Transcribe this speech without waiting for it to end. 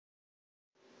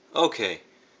Okay,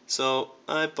 so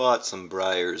I bought some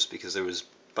Breyers because there was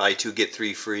buy two get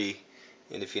three free,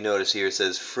 and if you notice here it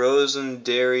says frozen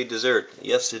dairy dessert.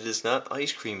 Yes, it is not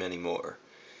ice cream anymore,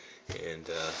 and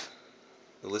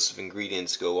the list of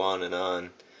ingredients go on and on.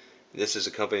 This is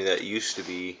a company that used to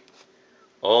be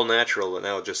all natural, but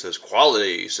now it just says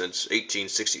quality since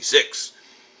 1866.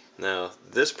 Now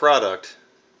this product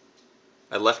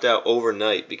I left out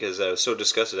overnight because I was so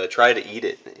disgusted. I tried to eat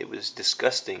it. It was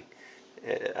disgusting.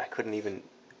 I couldn't even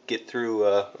get through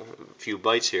a few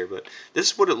bites here, but this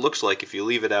is what it looks like if you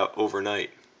leave it out overnight.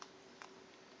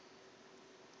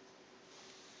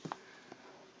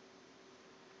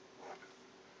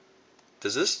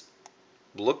 Does this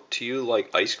look to you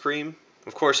like ice cream?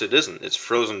 Of course it isn't. It's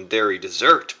frozen dairy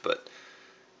dessert, but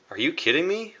are you kidding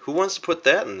me? Who wants to put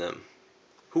that in them?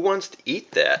 Who wants to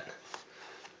eat that?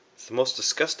 It's the most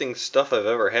disgusting stuff I've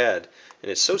ever had,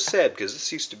 and it's so sad because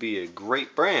this used to be a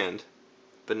great brand,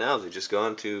 but now they've just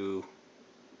gone to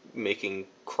making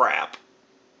crap.